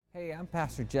Hey, I'm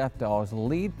Pastor Jeff Dawes,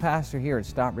 lead pastor here at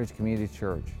Stockbridge Community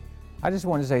Church. I just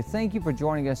want to say thank you for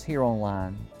joining us here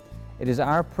online. It is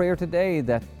our prayer today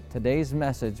that today's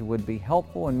message would be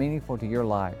helpful and meaningful to your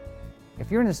life. If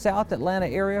you're in the South Atlanta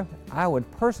area, I would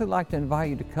personally like to invite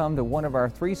you to come to one of our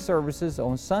three services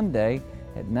on Sunday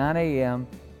at 9 a.m.,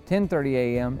 10:30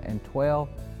 a.m., and 12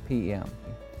 p.m.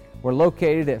 We're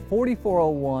located at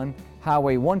 4401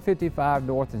 Highway 155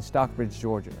 North in Stockbridge,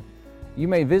 Georgia. You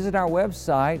may visit our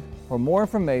website for more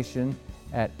information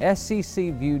at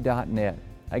sccview.net.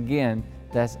 Again,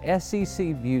 that's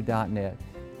sccview.net.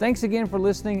 Thanks again for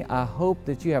listening. I hope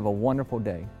that you have a wonderful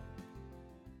day.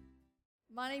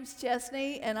 My name's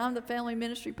Chesney, and I'm the family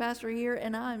ministry pastor here,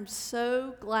 and I'm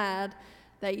so glad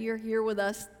that you're here with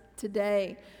us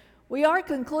today. We are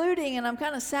concluding, and I'm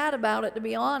kind of sad about it, to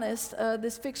be honest,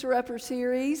 this Fixer Upper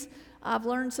series. I've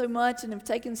learned so much and have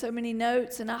taken so many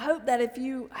notes, and I hope that if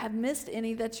you have missed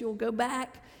any, that you'll go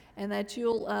back and that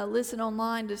you'll listen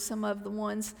online to some of the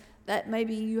ones that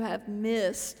maybe you have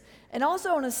missed. And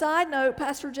also on a side note,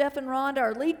 Pastor Jeff and Rhonda,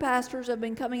 our lead pastors, have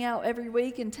been coming out every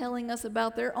week and telling us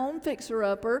about their own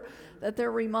fixer-upper that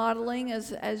they're remodeling.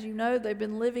 As you know, they've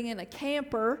been living in a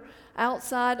camper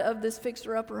outside of this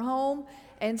fixer-upper home,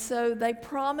 and so they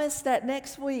promised that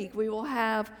next week we will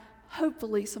have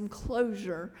hopefully some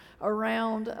closure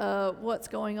around what's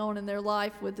going on in their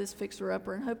life with this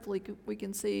fixer-upper, and hopefully we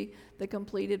can see the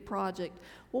completed project.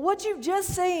 Well, what you've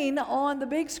just seen on the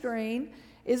big screen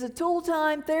is a tool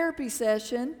time therapy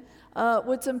session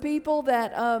with some people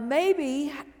that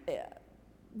maybe,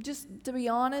 just to be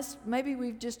honest, maybe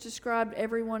we've just described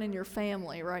everyone in your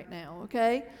family right now,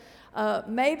 okay?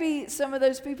 Maybe some of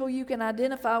those people you can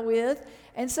identify with,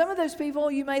 and some of those people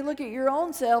you may look at your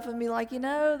own self and be like, you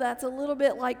know, that's a little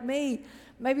bit like me.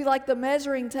 Maybe like the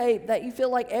measuring tape that you feel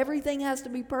like everything has to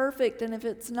be perfect, and if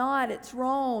it's not, it's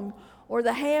wrong. Or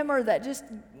the hammer that just,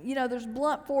 you know, there's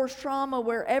blunt force trauma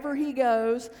wherever he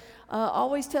goes,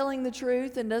 always telling the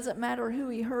truth and doesn't matter who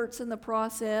he hurts in the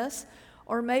process.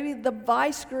 Or maybe the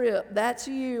vice grip, that's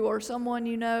you or someone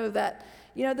you know that,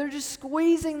 you know, they're just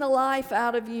squeezing the life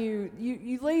out of you.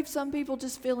 You leave some people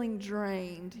just feeling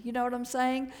drained. You know what I'm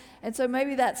saying? And so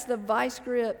maybe that's the vice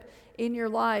grip in your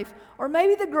life. Or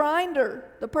maybe the grinder,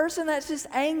 the person that's just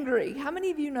angry. How many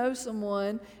of you know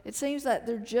someone, it seems that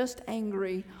they're just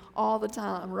angry all the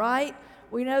time, right?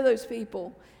 We know those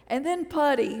people. And then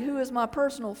Putty, who is my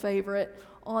personal favorite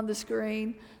on the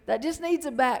screen, that just needs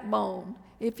a backbone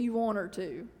if you want her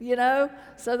to, you know?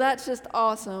 So that's just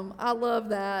awesome. I love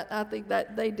that. I think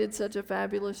that they did such a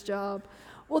fabulous job.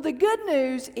 Well, the good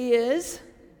news is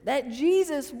that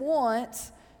Jesus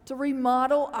wants to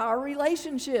remodel our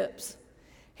relationships.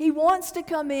 He wants to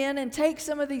come in and take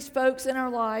some of these folks in our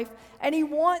life, and he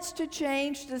wants to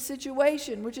change the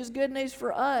situation, which is good news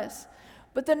for us.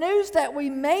 But the news that we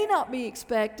may not be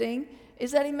expecting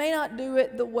is that he may not do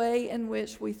it the way in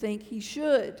which we think he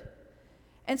should.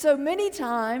 And so many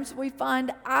times we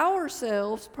find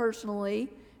ourselves personally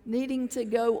needing to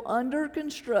go under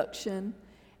construction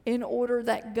in order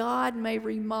that God may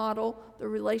remodel the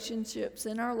relationships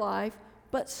in our life,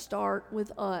 but start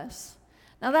with us.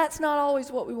 Now that's not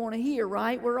always what we want to hear,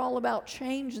 right? We're all about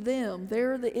change them.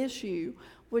 They're the issue,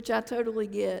 which I totally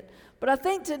get. But I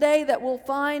think today that we'll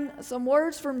find some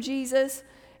words from Jesus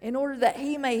in order that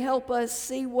he may help us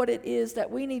see what it is that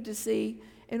we need to see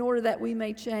in order that we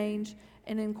may change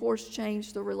and, of course,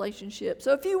 change the relationship.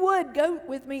 So if you would, go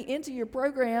with me into your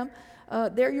program.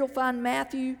 There you'll find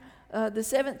Matthew, the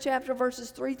 7th chapter, verses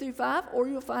 3 through 5, or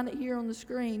you'll find it here on the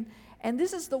screen. And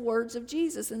this is the words of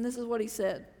Jesus, and this is what he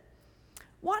said.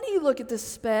 Why do you look at the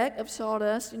speck of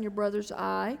sawdust in your brother's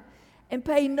eye and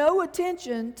pay no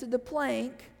attention to the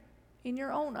plank in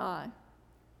your own eye?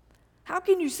 How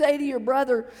can you say to your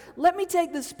brother, let me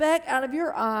take the speck out of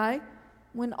your eye,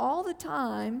 when all the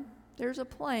time there's a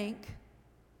plank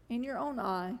in your own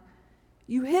eye?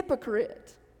 You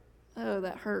hypocrite. Oh,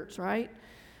 that hurts, right?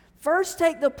 First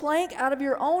take the plank out of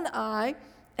your own eye,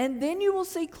 and then you will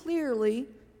see clearly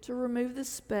to remove the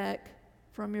speck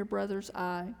from your brother's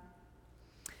eye.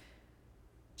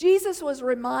 Jesus was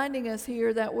reminding us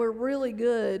here that we're really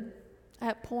good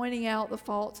at pointing out the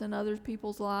faults in other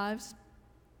people's lives,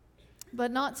 but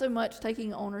not so much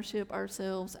taking ownership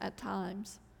ourselves at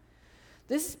times.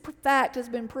 This fact has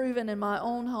been proven in my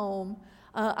own home.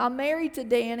 I'm married to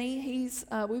Danny.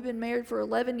 We've been married for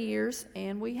 11 years,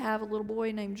 and we have a little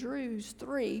boy named Drew, who's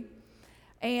 3.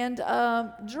 And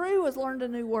Drew has learned a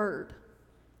new word,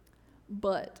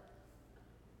 but.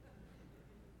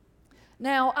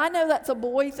 Now, I know that's a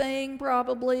boy thing,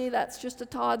 probably. That's just a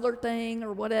toddler thing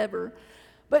or whatever.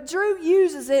 But Drew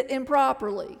uses it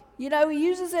improperly. You know, he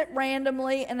uses it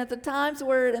randomly and at the times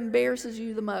where it embarrasses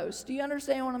you the most. Do you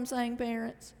understand what I'm saying,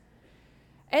 parents?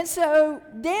 And so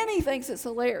Danny thinks it's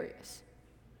hilarious.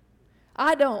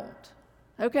 I don't,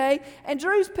 okay? And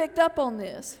Drew's picked up on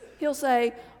this. He'll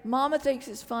say, Mama thinks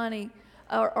it's funny,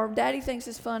 or Daddy thinks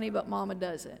it's funny, but Mama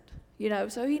doesn't. You know,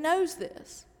 so he knows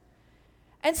this.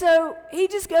 And so he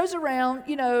just goes around,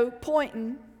 you know,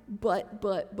 pointing, but.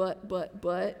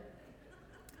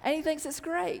 And he thinks it's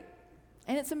great.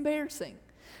 And it's embarrassing.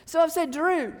 So I've said,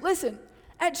 Drew, listen,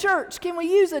 at church, can we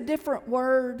use a different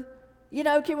word? You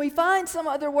know, can we find some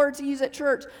other word to use at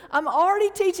church? I'm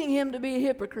already teaching him to be a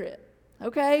hypocrite,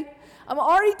 okay? I'm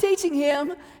already teaching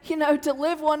him, you know, to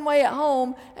live one way at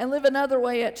home and live another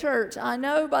way at church. I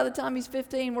know by the time he's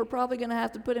 15, we're probably going to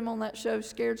have to put him on that show,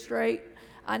 Scared Straight.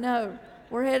 I know.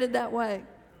 We're headed that way.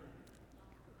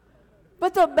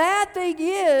 But the bad thing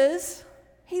is,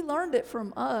 he learned it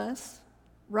from us,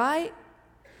 right?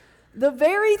 The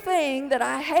very thing that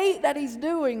I hate that he's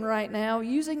doing right now,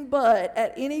 using but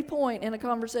at any point in a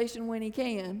conversation when he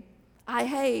can, I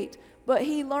hate, but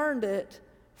he learned it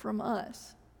from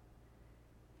us.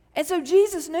 And so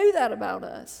Jesus knew that about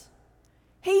us.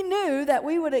 He knew that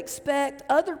we would expect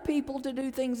other people to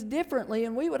do things differently,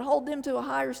 and we would hold them to a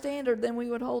higher standard than we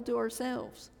would hold to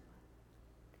ourselves.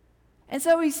 And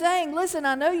so he's saying, listen,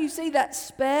 I know you see that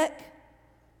speck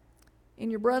in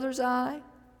your brother's eye,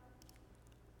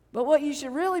 but what you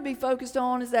should really be focused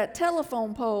on is that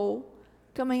telephone pole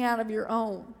coming out of your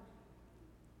own.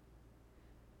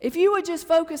 If you would just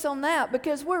focus on that,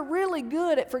 because we're really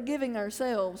good at forgiving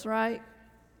ourselves, right?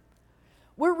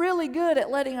 We're really good at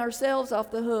letting ourselves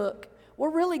off the hook. We're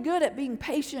really good at being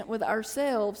patient with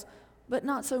ourselves, but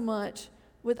not so much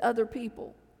with other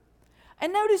people.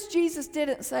 And notice Jesus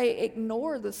didn't say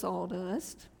ignore the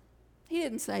sawdust. He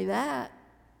didn't say that.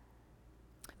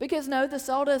 Because no, the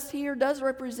sawdust here does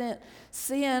represent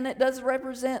sin. It does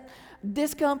represent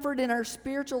discomfort in our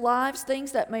spiritual lives,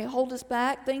 things that may hold us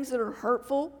back, things that are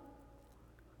hurtful.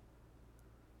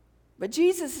 But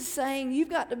Jesus is saying you've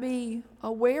got to be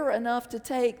aware enough to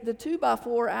take the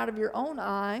 2x4 out of your own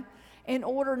eye in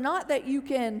order not that you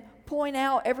can point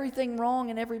out everything wrong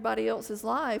in everybody else's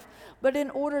life, but in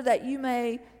order that you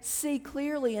may see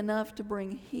clearly enough to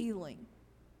bring healing.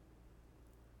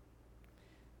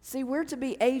 See, we're to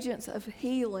be agents of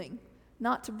healing,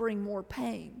 not to bring more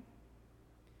pain.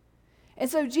 And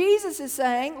so Jesus is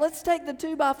saying, let's take the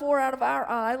 2x4 out of our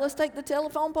eye, let's take the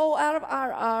telephone pole out of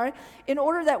our eye, in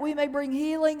order that we may bring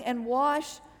healing and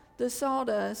wash the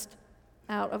sawdust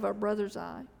out of our brother's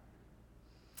eye.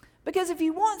 Because if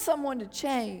you want someone to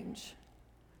change,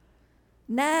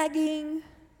 nagging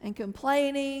and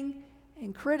complaining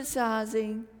and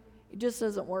criticizing, it just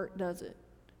doesn't work, does it?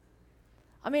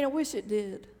 I mean, I wish it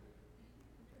did.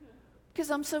 Because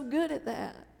I'm so good at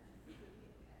that.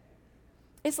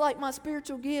 It's like my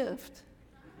spiritual gift.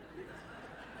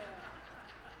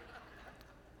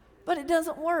 But it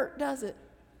doesn't work, does it?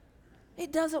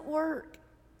 It doesn't work.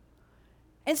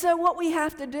 And so what we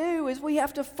have to do is we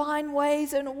have to find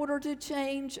ways in order to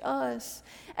change us.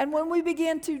 And when we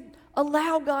begin to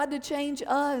allow God to change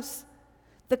us,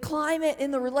 the climate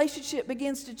in the relationship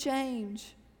begins to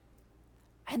change.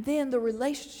 And then the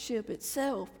relationship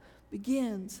itself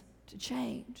begins to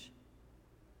change.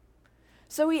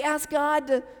 So we ask God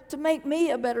to make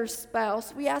me a better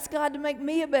spouse. We ask God to make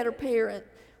me a better parent.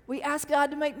 We ask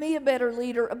God to make me a better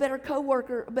leader, a better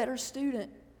coworker, a better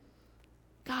student.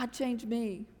 God, change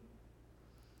me.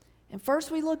 And first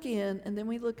we look in and then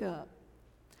we look up.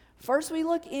 First we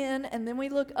look in and then we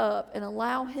look up and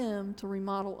allow Him to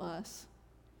remodel us.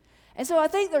 And so I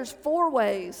think there's 4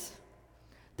 ways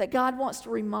that God wants to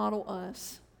remodel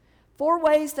us. 4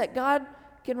 ways that God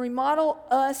can remodel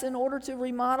us in order to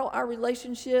remodel our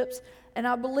relationships. And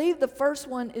I believe the first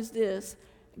one is this: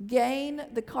 gain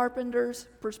the carpenter's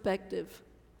perspective.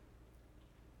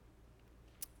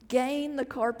 Gain the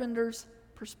carpenter's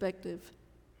perspective.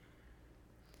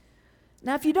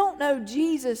 Now, if you don't know,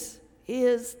 Jesus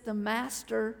is the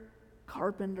master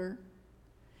carpenter.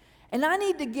 And I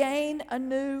need to gain a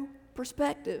new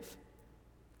perspective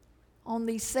on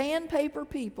these sandpaper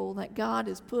people that God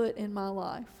has put in my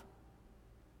life.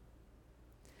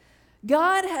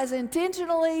 God has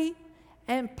intentionally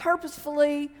and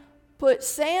purposefully put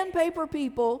sandpaper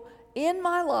people in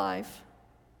my life.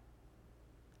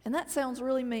 And that sounds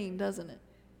really mean, doesn't it?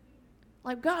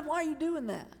 Like, God, why are you doing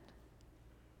that?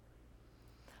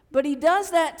 But He does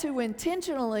that to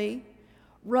intentionally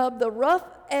rub the rough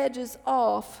edges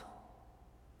off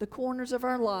the corners of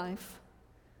our life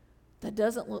that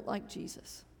doesn't look like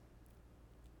Jesus.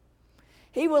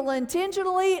 He will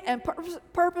intentionally and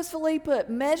purposefully put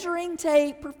measuring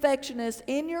tape perfectionists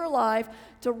in your life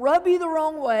to rub you the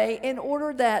wrong way in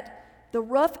order that the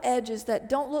rough edges that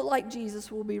don't look like Jesus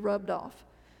will be rubbed off.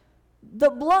 The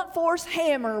blunt force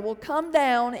hammer will come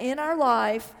down in our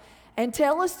life and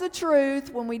tell us the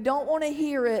truth when we don't want to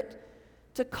hear it,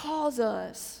 to cause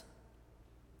us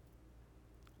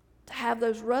to have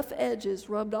those rough edges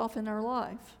rubbed off in our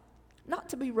life. Not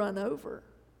to be run over,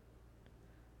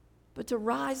 but to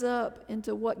rise up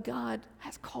into what God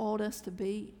has called us to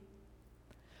be.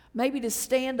 Maybe to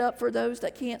stand up for those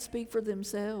that can't speak for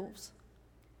themselves.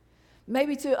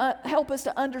 Maybe to help us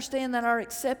to understand that our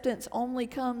acceptance only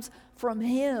comes from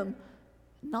Him,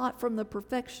 not from the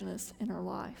perfectionists in our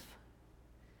life.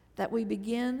 That we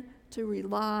begin to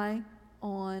rely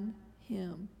on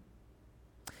Him.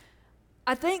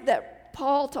 I think that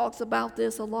Paul talks about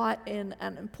this a lot and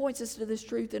points us to this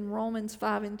truth in Romans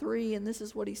 5:3, and this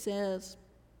is what he says.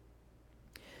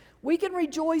 We can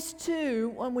rejoice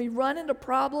too when we run into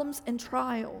problems and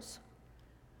trials,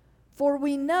 for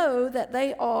we know that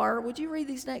they are, would you read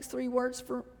these next three words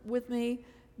with me?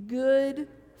 Good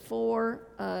for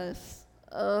us.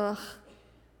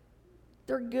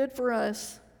 They're good for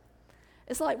us.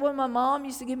 It's like when my mom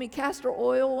used to give me castor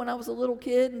oil when I was a little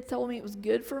kid and told me it was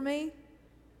good for me.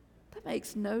 That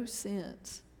makes no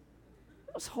sense.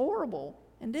 It was horrible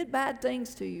and did bad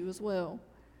things to you as well.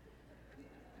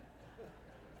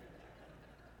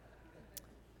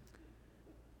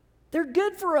 They're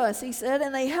good for us, he said,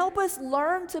 and they help us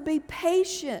learn to be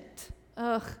patient.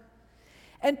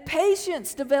 And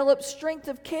patience develops strength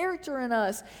of character in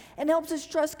us and helps us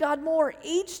trust God more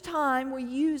each time we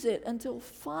use it, until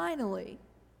finally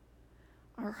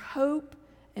our hope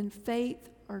and faith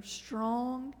are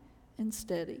strong and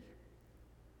steady.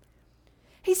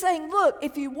 He's saying, look,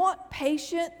 if you want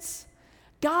patience,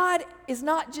 God is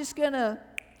not just going to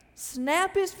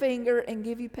snap His finger and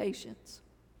give you patience.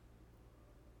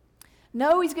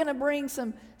 No, He's going to bring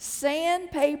some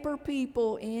sandpaper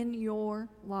people in your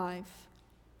life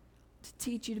to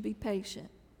teach you to be patient.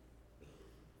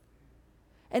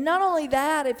 And not only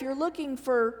that, if you're looking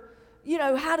for,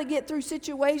 how to get through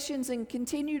situations and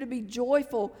continue to be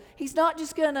joyful, He's not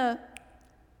just going to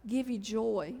give you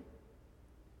joy.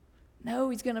 No,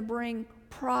 He's going to bring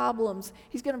problems.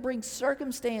 He's going to bring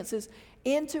circumstances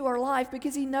into our life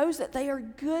because He knows that they are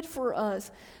good for us.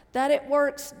 That it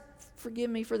works, forgive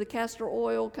me for the castor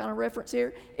oil kind of reference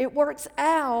here, it works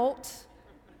out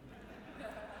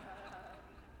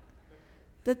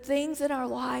the things in our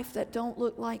life that don't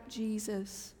look like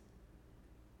Jesus.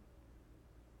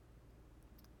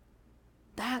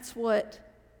 That's what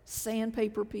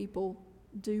sandpaper people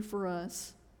do for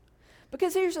us.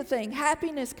 Because here's the thing,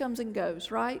 happiness comes and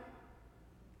goes, right?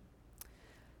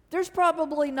 There's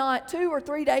probably not 2 or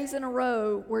 3 days in a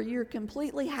row where you're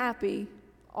completely happy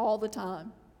all the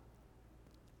time.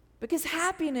 Because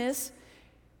happiness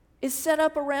is set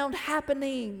up around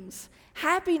happenings.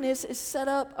 Happiness is set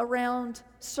up around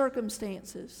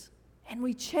circumstances. And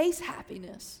we chase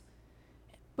happiness,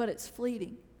 but it's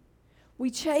fleeting. We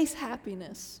chase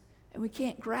happiness, and we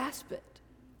can't grasp it.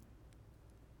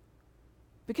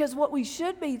 Because what we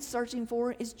should be searching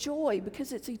for is joy,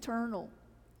 because it's eternal.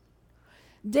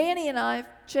 Danny and I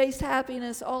chased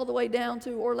happiness all the way down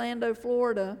to Orlando,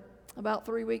 Florida, about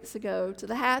 3 weeks ago, to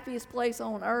the happiest place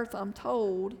on earth, I'm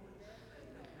told,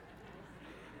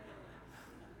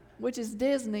 which is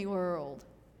Disney World.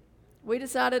 We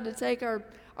decided to take our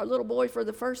little boy for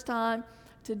the first time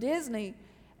to Disney.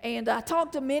 And I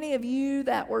talked to many of you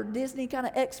that were Disney kind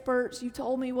of experts. You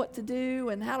told me what to do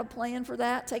and how to plan for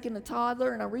that, taking a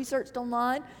toddler, and I researched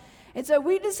online. And so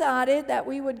we decided that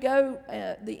we would go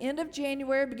the end of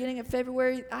January, beginning of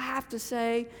February. I have to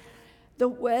say, the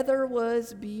weather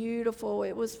was beautiful.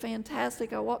 It was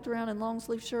fantastic. I walked around in long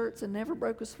sleeve shirts and never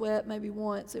broke a sweat, maybe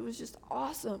once. It was just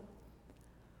awesome.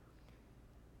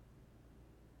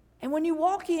 And when you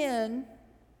walk in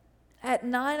at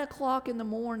 9 o'clock in the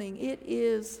morning, it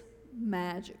is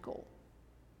magical,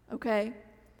 okay?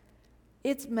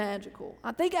 It's magical.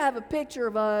 I think I have a picture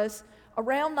of us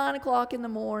around 9 o'clock in the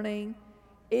morning.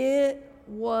 It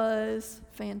was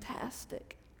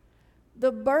fantastic.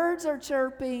 The birds are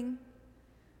chirping.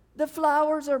 The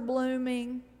flowers are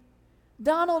blooming.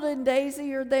 Donald and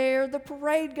Daisy are there. The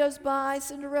parade goes by.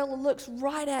 Cinderella looks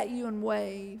right at you and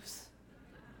waves.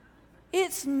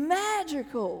 It's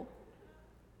magical.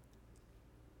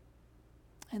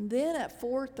 And then at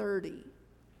 4:30,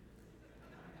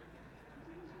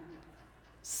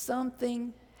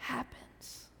 something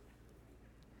happens.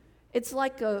 It's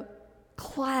like a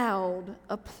cloud,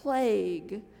 a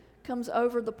plague comes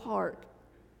over the park.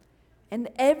 and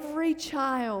every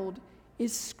child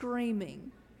is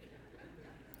screaming.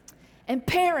 And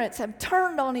parents have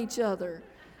turned on each other,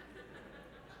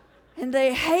 and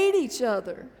they hate each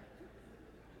other.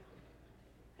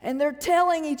 And they're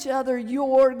telling each other,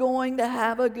 you're going to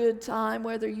have a good time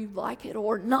whether you like it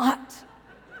or not.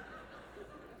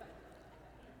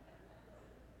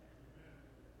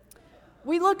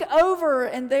 We look over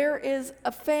and there is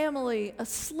a family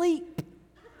asleep.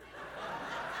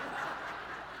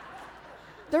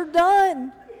 They're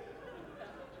done.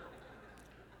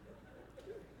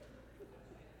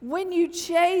 When you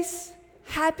chase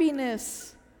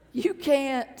happiness, you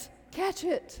can't catch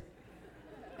it.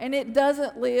 And it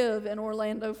doesn't live in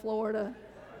Orlando, Florida.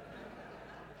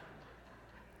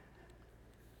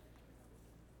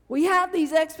 We have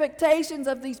these expectations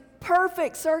of these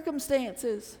perfect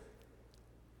circumstances,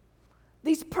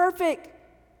 these perfect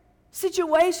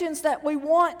situations that we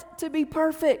want to be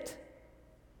perfect.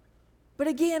 But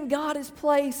again, God has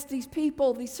placed these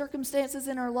people, these circumstances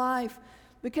in our life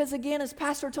because, again, as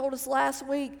Pastor told us last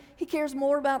week, He cares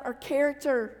more about our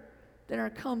character than our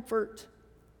comfort.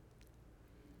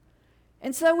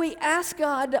 And so we ask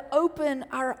God to open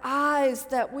our eyes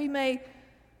that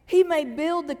He may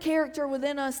build the character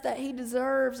within us that He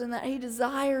deserves and that He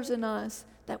desires in us,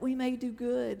 that we may do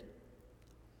good.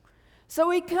 So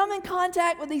we come in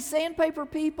contact with these sandpaper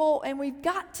people, and we've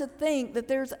got to think that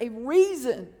there's a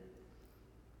reason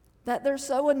that they're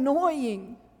so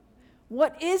annoying.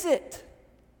 What is it?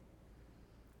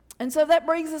 And so that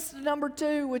brings us to number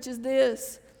 2, which is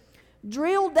this.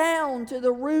 Drill down to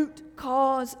the root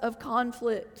cause of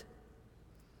conflict.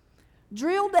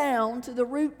 Drill down to the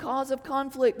root cause of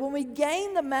conflict. When we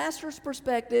gain the master's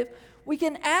perspective, we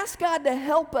can ask God to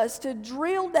help us to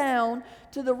drill down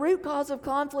to the root cause of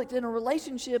conflict in a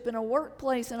relationship, in a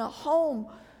workplace, in a home,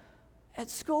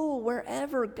 at school,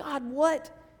 wherever. God,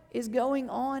 what is going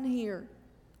on here?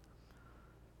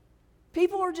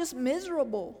 People are just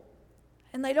miserable,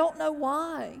 and they don't know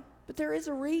why, but there is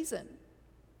a reason.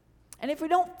 And if we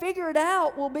don't figure it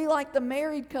out, we'll be like the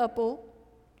married couple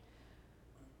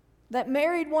that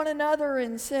married one another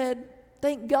and said,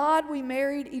 thank God we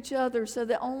married each other so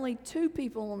that only 2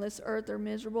 people on this earth are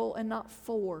miserable and not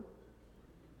 4.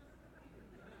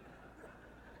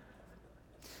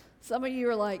 Some of you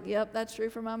are like, yep, that's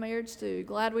true for my marriage too.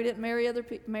 Glad we didn't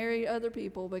marry other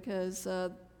people because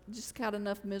just got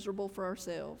enough miserable for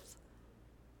ourselves.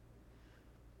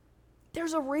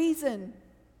 There's a reason.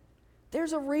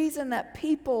 There's a reason that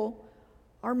people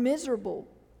are miserable.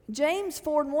 James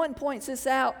 4:1 points this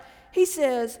out. He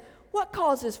says, what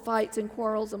causes fights and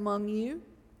quarrels among you?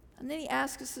 And then he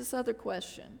asks us this other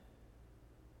question.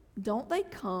 Don't they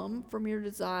come from your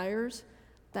desires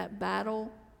that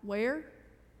battle where?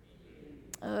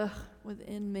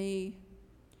 Within me.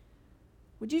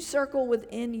 Would you circle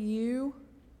within you?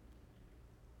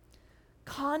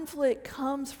 Conflict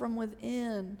comes from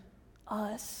within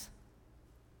us.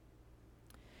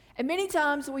 And many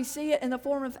times we see it in the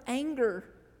form of anger.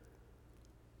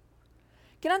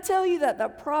 Can I tell you that there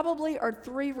probably are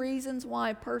 3 reasons why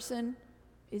a person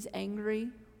is angry?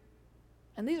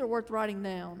 And these are worth writing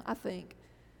down, I think.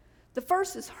 The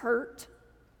first is hurt.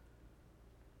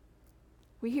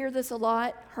 We hear this a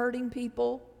lot. Hurting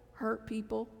people, hurt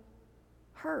people,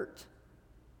 hurt.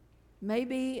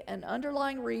 Maybe an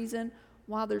underlying reason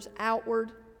why there's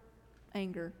outward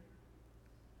anger.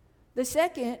 The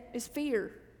second is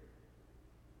fear.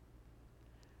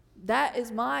 That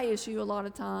is my issue a lot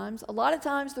of times. A lot of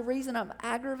times the reason I'm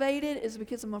aggravated is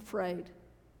because I'm afraid.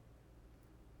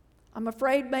 I'm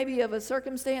afraid maybe of a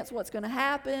circumstance, what's going to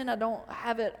happen. I don't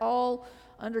have it all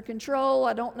under control.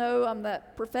 I don't know. I'm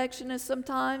that perfectionist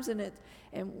sometimes, and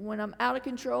when I'm out of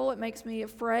control, it makes me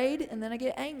afraid, and then I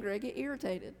get angry. I get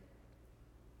irritated.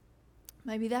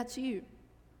 Maybe that's you.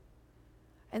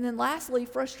 And then lastly,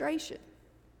 frustration.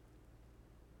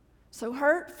 So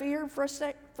hurt, fear,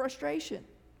 frustration.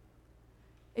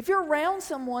 If you're around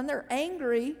someone, they're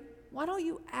angry, why don't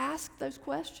you ask those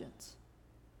questions?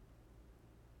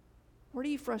 What are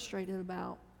you frustrated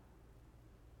about?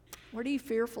 What are you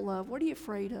fearful of? What are you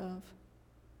afraid of?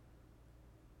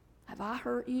 Have I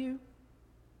hurt you?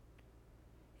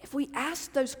 If we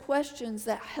ask those questions,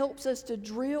 that helps us to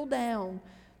drill down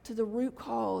to the root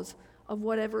cause of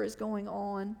whatever is going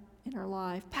on in our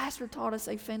life. Pastor taught us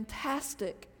a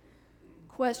fantastic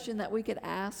question that we could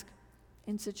ask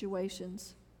in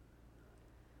situations.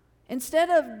 Instead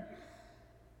of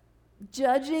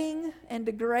judging and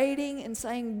degrading and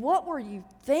saying, what were you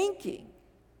thinking?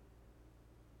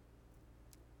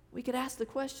 We could ask the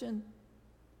question,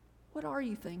 what are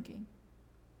you thinking?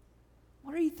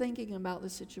 What are you thinking about the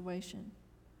situation?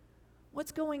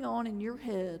 What's going on in your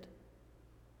head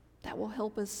that will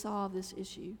help us solve this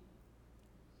issue?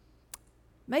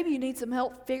 Maybe you need some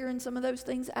help figuring some of those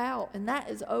things out, and that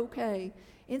is okay.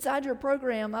 Inside your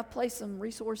program, I've placed some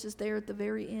resources there at the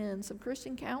very end, some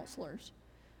Christian counselors.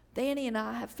 Danny and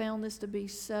I have found this to be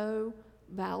so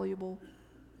valuable.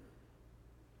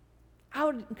 I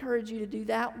would encourage you to do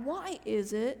that. Why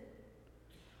is it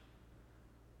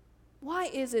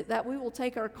that we will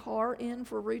take our car in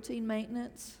for routine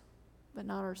maintenance, but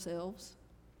not ourselves?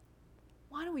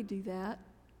 Why do we do that?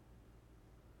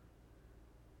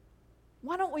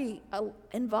 Why don't we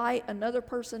invite another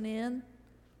person in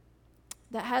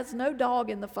that has no dog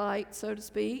in the fight, so to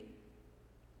speak,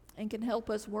 and can help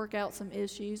us work out some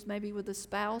issues, maybe with a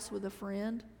spouse, with a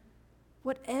friend?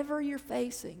 Whatever you're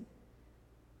facing,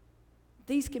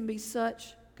 these can be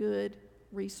such good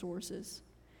resources.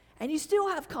 And you still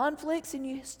have conflicts and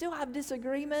you still have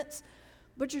disagreements,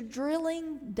 but you're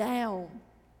drilling down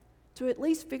to at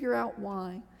least figure out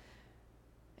why.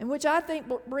 And which I think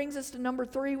brings us to number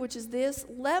 3, which is this: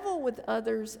 level with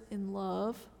others in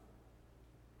love.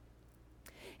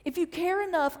 If you care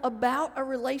enough about a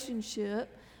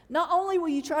relationship, not only will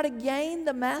you try to gain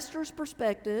the master's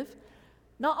perspective,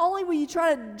 not only will you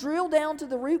try to drill down to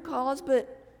the root cause,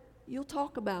 but you'll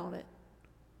talk about it.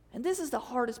 And this is the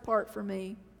hardest part for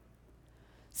me.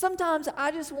 Sometimes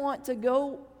I just want to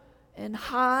go and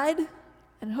hide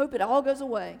and hope it all goes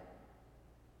away.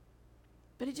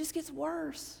 But it just gets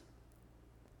worse.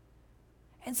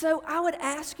 And so I would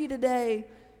ask you today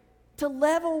to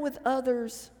level with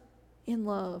others in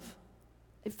love.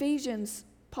 Ephesians,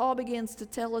 Paul begins to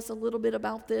tell us a little bit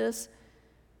about this.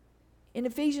 In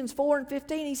Ephesians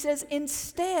 4:15, he says,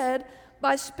 instead,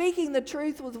 by speaking the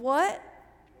truth with what?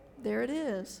 There it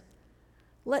is.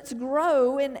 Let's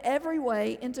grow in every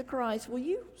way into Christ. Will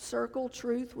you circle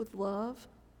truth with love?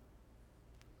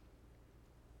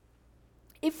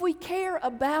 If we care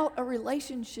about a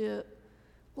relationship,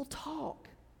 we'll talk.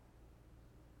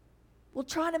 We'll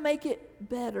try to make it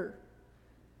better.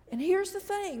 And here's the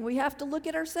thing, we have to look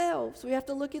at ourselves. We have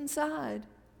to look inside.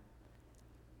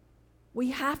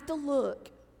 We have to look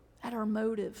at our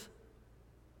motive.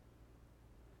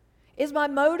 Is my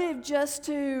motive just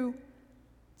to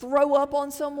throw up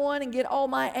on someone and get all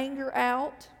my anger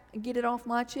out and get it off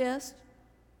my chest?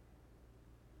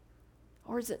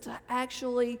 Or is it to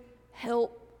actually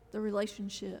help the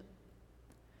relationship?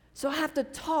 So I have to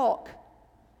talk,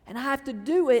 and I have to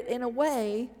do it in a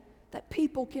way that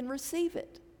people can receive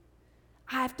it.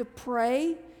 I have to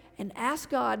pray and ask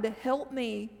God to help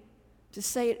me to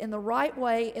say it in the right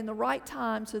way, in the right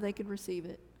time, so they can receive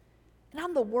it. And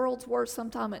I'm the world's worst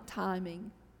sometime at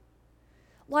timing.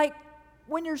 Like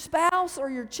when your spouse or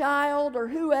your child or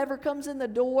whoever comes in the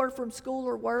door from school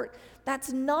or work,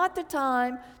 that's not the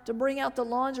time to bring out the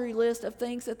laundry list of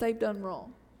things that they've done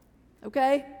wrong.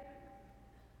 Okay?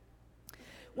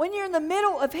 When you're in the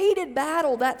middle of heated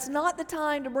battle, that's not the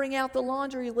time to bring out the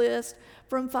laundry list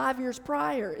from 5 years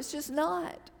prior. It's just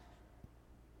not.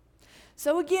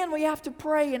 So again, we have to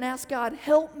pray and ask God,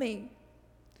 help me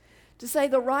to say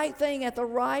the right thing at the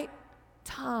right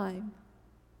time.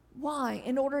 Why?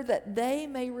 In order that they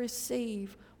may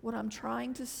receive what I'm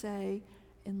trying to say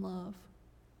in love.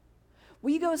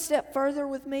 Will you go a step further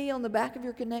with me? On the back of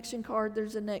your connection card,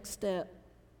 there's a next step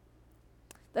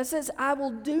that says, I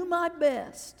will do my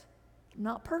best. I'm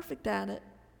not perfect at it,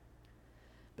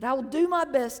 but I will do my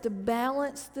best to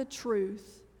balance the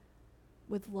truth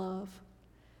with love.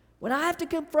 When I have to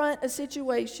confront a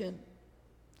situation,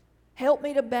 help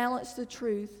me to balance the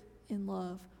truth in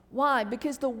love. Why?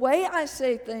 Because the way I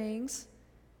say things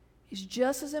is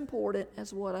just as important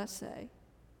as what I say.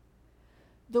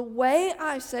 The way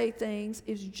I say things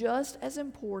is just as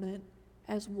important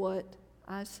as what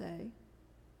I say.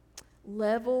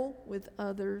 Level with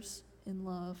others in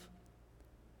love.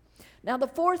 Now, the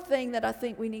fourth thing that I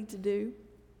think we need to do,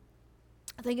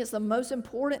 I think it's the most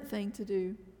important thing to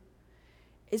do,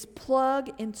 is plug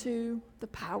into the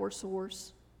power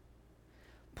source.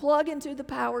 Plug into the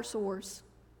power source.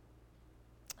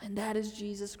 And that is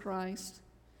Jesus Christ.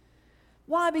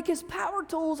 Why? Because power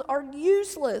tools are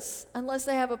useless unless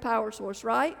they have a power source,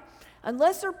 right?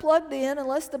 Unless they're plugged in,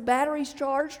 unless the battery's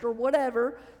charged or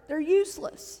whatever, they're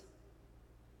useless.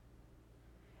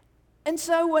 And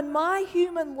so when my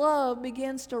human love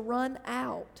begins to run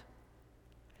out,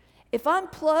 if I'm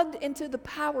plugged into the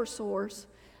power source,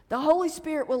 the Holy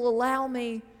Spirit will allow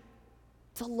me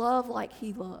to love like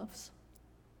He loves.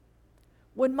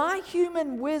 When my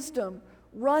human wisdom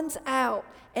runs out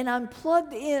and I'm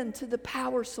plugged into the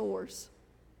power source,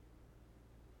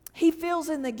 He fills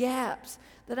in the gaps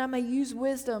that I may use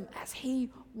wisdom as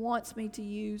He wants me to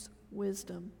use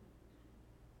wisdom.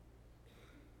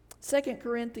 2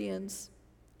 Corinthians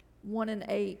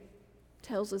 1:8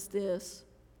 tells us this.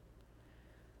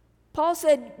 Paul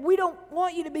said, we don't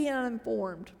want you to be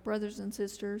uninformed, brothers and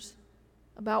sisters.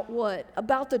 About what?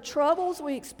 About the troubles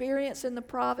we experienced in the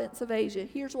province of Asia.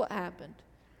 Here's what happened.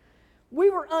 We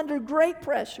were under great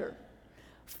pressure,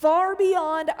 far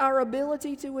beyond our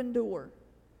ability to endure,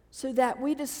 so that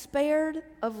we despaired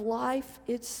of life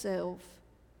itself.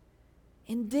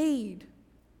 Indeed,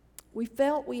 we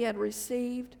felt we had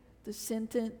received the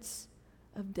sentence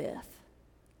of death.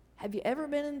 Have you ever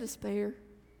been in despair?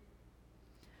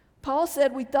 Paul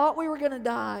said we thought we were going to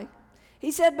die.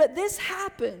 He said, but this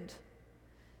happened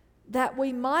that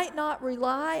we might not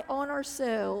rely on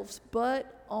ourselves,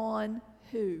 but on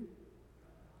who?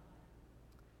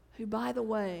 Who, by the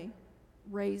way,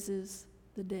 raises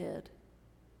the dead.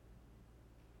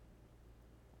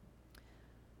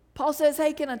 Paul says,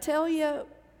 hey, can I tell you,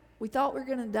 we thought we were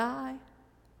going to die.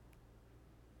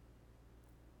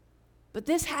 But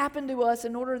this happened to us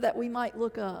in order that we might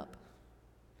look up.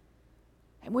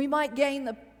 And we might gain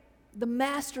the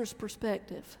master's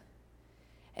perspective.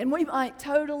 And we might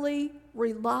totally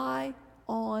rely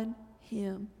on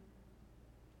him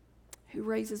who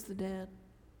raises the dead.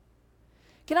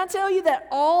 Can I tell you that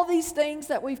all these things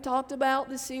that we've talked about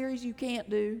this series you can't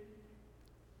do?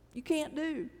 You can't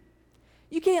do.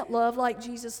 You can't love like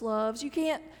Jesus loves. You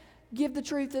can't give the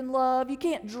truth in love. You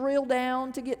can't drill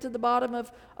down to get to the bottom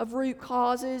of root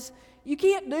causes. You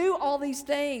can't do all these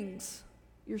things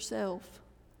yourself.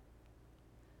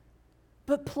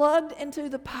 But plugged into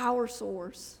the power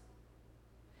source,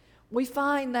 we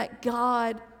find that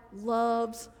God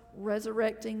loves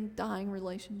resurrecting dying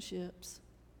relationships.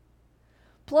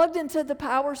 Plugged into the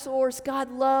power source,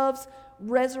 God loves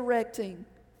resurrecting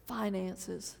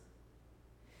finances.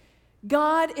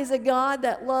 God is a God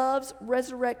that loves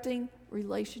resurrecting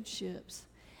relationships.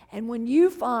 And when you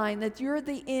find that you're at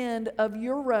the end of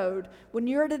your road, when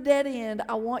you're at a dead end,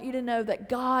 I want you to know that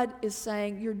God is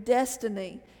saying your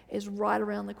destiny is right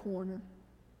around the corner.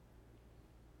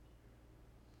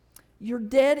 Your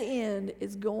dead end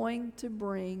is going to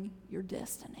bring your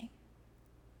destiny.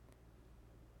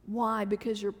 Why?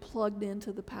 Because you're plugged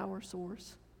into the power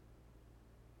source.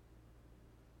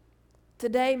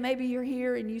 Today, maybe you're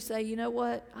here and you say, you know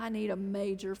what? I need a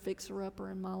major fixer-upper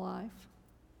in my life.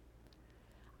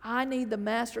 I need the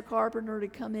master carpenter to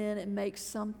come in and make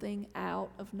something out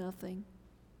of nothing.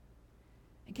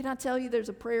 And can I tell you, there's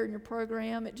a prayer in your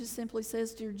program. It just simply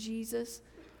says, Dear Jesus,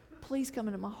 please come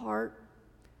into my heart.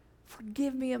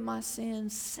 Forgive me of my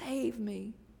sins. Save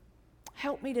me.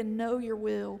 Help me to know your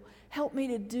will. Help me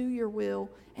to do your will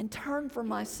and turn from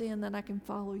my sin that I can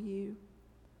follow you.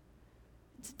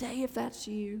 Today, if that's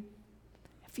you,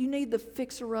 if you need the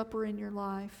fixer-upper in your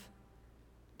life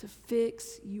to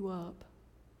fix you up,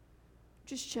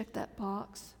 just check that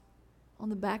box on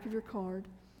the back of your card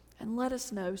and let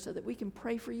us know so that we can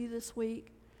pray for you this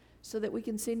week, so that we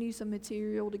can send you some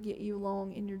material to get you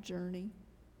along in your journey.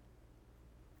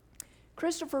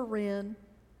 Christopher Wren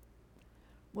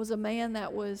was a man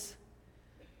that was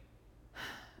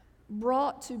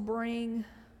brought to bring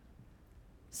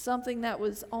something that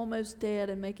was almost dead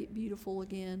and make it beautiful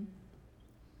again.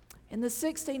 In the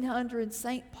 1600s,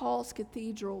 St. Paul's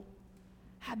Cathedral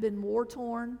had been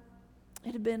war-torn.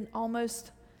 It had been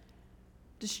almost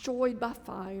destroyed by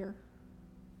fire.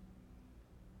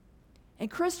 And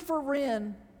Christopher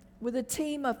Wren, with a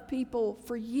team of people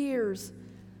for years,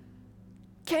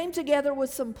 came together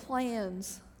with some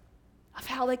plans of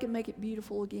how they could make it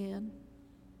beautiful again.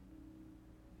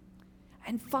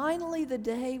 And finally, the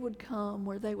day would come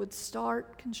where they would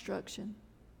start construction.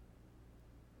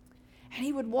 And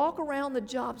he would walk around the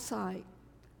job site,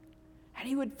 and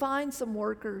he would find some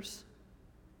workers.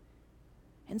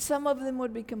 And some of them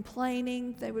would be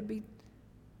complaining, they would be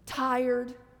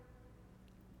tired.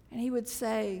 And he would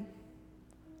say,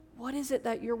 what is it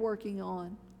that you're working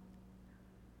on?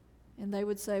 And they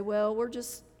would say, well, we're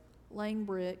just laying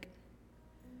brick.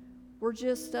 We're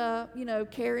just,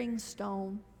 carrying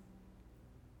stone.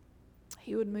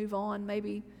 He would move on.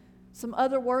 Maybe some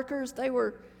other workers, they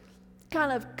were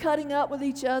kind of cutting up with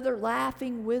each other,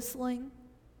 laughing, whistling.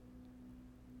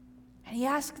 And he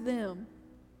asked them,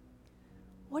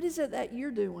 what is it that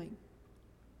you're doing?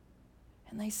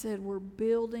 And they said, we're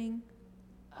building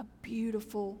a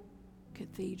beautiful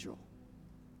cathedral.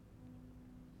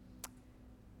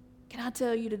 Can I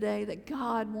tell you today that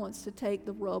God wants to take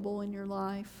the rubble in your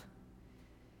life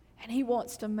and he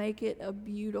wants to make it a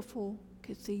beautiful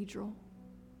cathedral?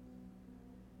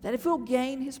 That if we'll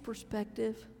gain his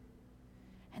perspective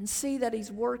and see that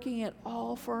he's working it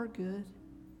all for our good,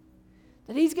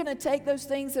 That He's going to take those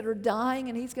things that are dying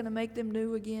and He's going to make them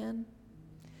new again.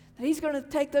 That He's going to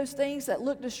take those things that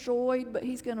look destroyed, but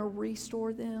He's going to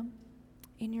restore them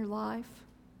in your life.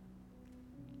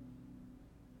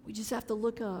 We just have to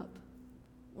look up.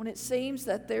 When it seems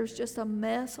that there's just a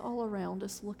mess all around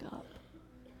us, look up.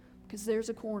 Because there's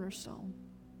a cornerstone.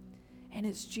 And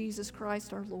it's Jesus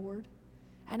Christ our Lord.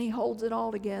 And He holds it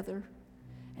all together.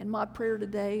 And my prayer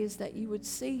today is that you would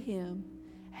see Him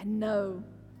and know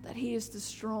that He is the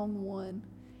strong one.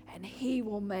 And He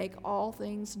will make all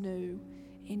things new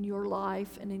in your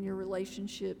life and in your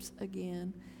relationships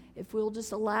again, if we'll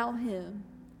just allow Him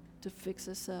to fix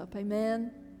us up.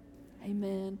 Amen.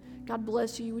 Amen. God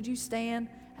bless you. Would you stand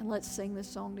and let's sing this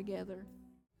song together.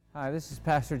 Hi, this is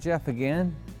Pastor Jeff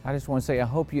again. I just want to say I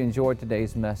hope you enjoyed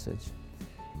today's message.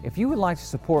 If you would like to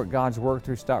support God's work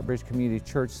through Stockbridge Community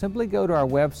Church, simply go to our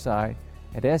website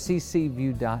at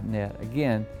sccview.net.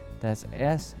 Again, that's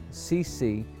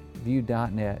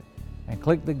sccview.net, and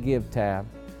click the Give tab.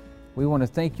 We want to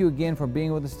thank you again for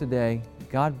being with us today.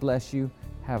 God bless you.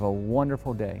 Have a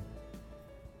wonderful day.